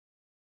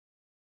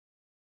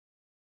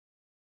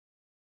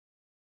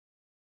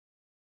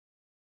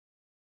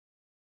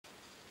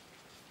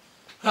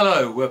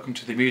Hello, welcome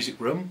to the music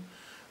room.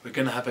 We're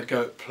going to have a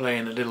go at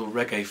playing a little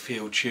reggae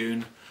feel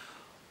tune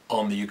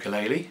on the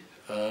ukulele.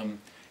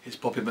 It's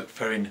Bobby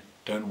McFerrin,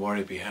 Don't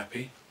Worry, Be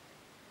Happy.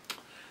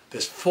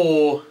 There's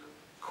 4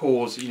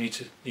 chords that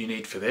you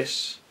need for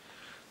this.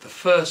 The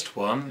first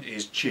one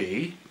is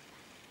G.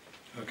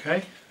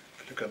 Okay,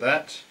 look at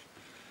that.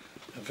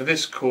 And for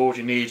this chord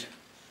you need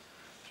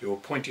your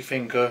pointy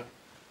finger,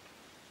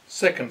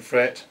 2nd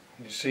fret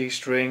on your C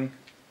string,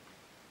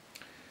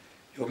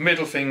 your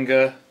middle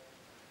finger,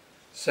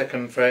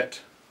 2nd fret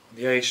on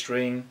the A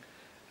string,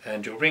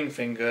 and your ring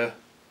finger,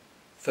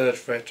 3rd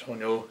fret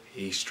on your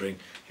E string.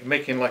 You're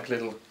making like a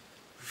little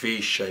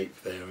V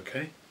shape there,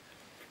 okay?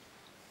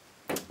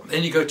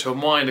 Then you go to a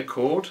minor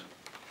chord,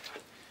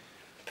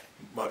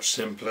 much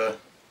simpler.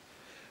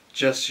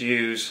 Just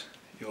use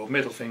your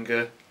middle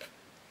finger,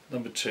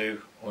 number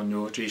 2, on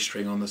your G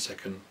string on the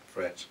 2nd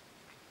fret.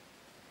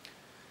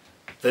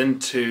 Then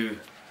to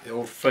the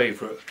old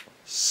favourite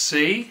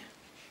C,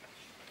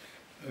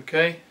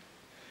 okay?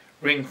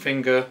 Ring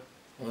finger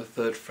on the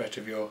 3rd fret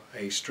of your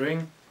A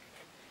string,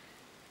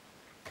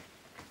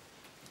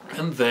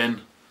 and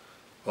then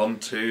on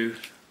to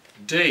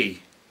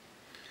D,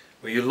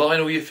 where you line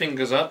all your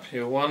fingers up.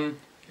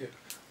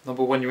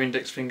 Number 1 your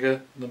index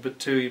finger, number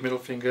 2 your middle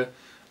finger,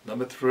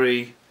 number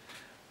 3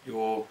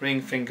 your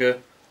ring finger,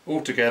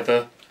 all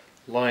together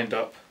lined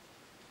up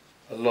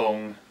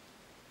along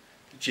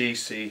the G,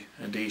 C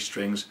and E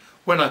strings.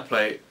 When I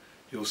play it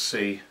you'll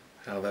see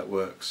how that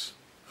works.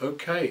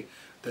 Okay,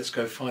 let's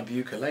go find the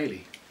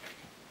ukulele.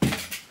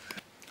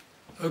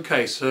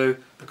 Okay, so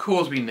the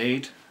chords we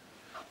need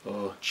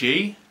are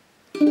G,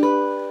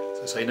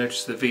 so say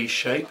notice the V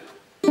shape,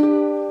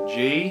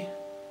 G,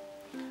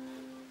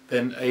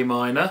 then A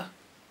minor,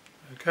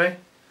 okay,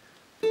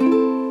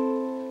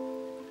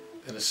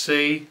 then a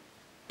C,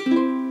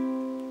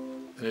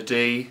 then a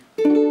D,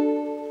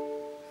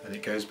 and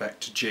it goes back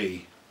to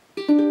G.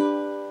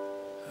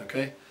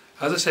 Okay,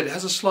 as I said, it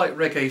has a slight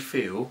reggae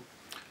feel.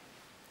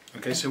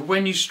 Okay, so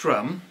when you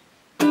strum,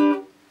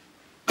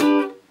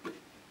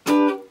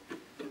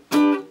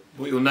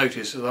 what you'll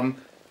notice is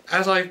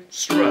as I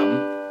strum,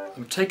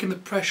 I'm taking the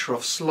pressure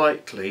off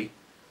slightly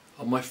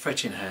on my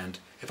fretting hand.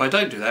 If I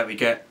don't do that, we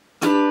get,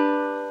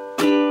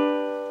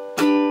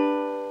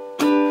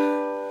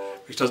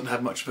 which doesn't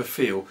have much of a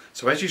feel.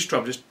 So as you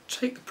strum, just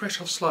take the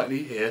pressure off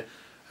slightly here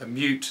and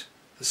mute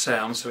the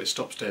sound so it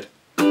stops dead.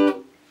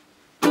 And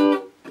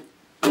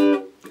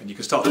you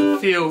can start to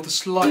feel the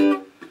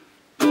slight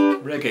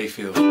reggae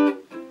feel.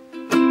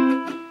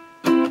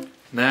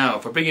 Now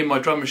if I bring in my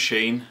drum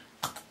machine,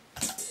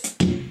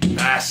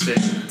 that's it.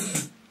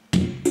 So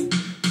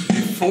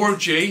do 4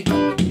 G,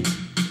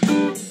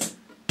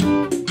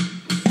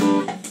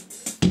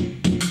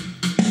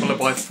 followed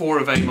by 4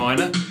 of A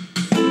minor,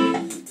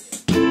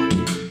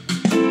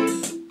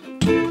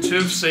 2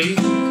 of C,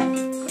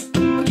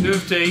 2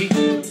 of D,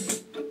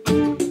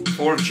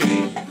 4 of G.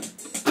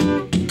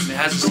 And it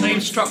has the same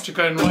structure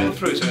going right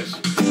through, so it's,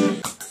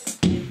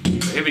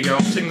 here we go,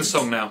 I'll sing the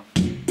song now.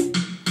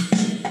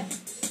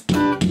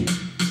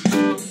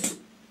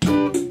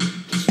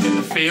 Just get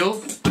the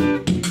feel.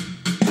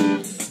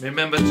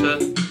 Remember to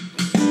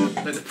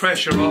let the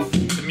pressure off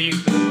to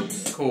mute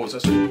the chords.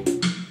 That's it.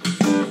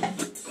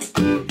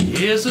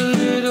 Here's a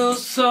little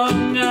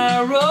song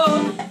I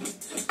wrote.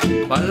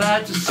 I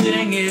like to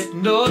sing it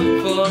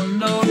note for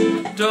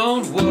note.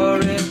 Don't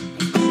worry,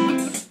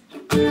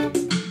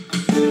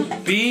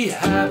 be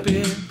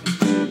happy.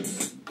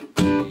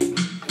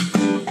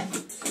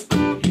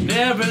 In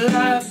every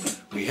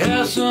life we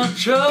have some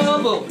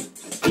trouble.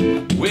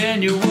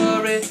 When you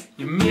worry,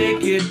 you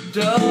make it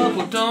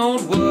double.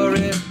 Don't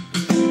worry,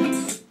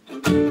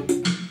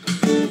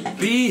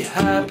 be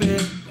happy.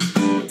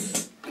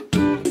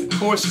 The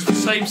chorus is the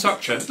same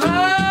structure.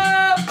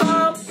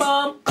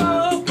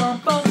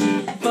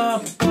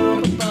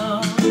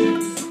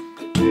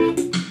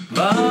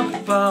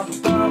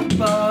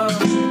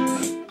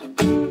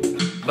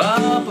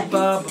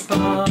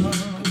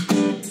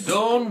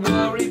 Don't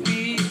worry,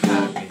 be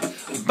happy.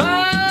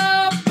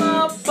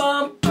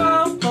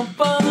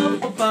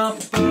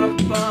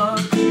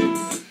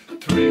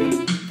 3,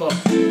 4.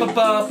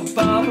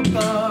 Don't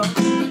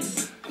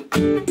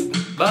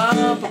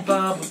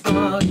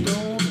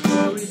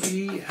worry, be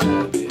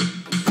happy.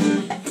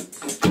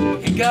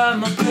 Ain't got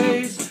no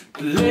place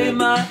to lay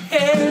my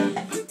head.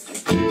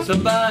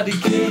 Somebody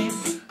came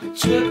and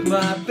took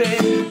my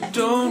bed.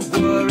 Don't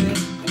worry,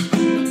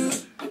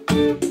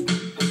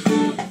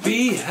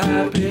 be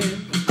happy.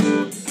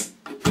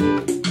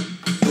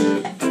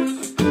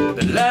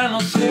 The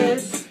landlord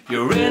said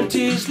your rent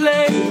is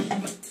late.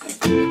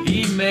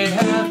 He may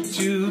have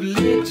to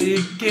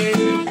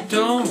litigate.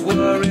 Don't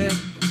worry,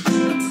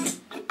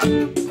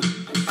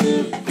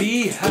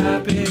 be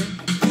happy.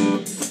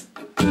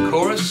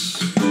 Chorus.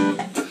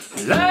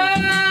 La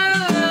la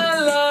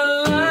la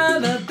la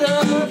da da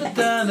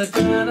da da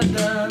da da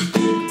da.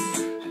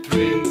 3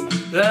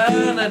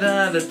 la da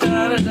da da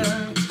da da.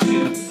 2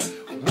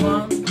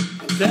 1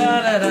 da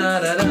da da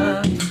da da.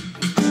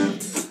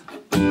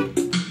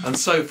 and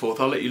so forth.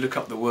 I'll let you look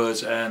up the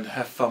words and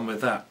have fun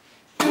with that.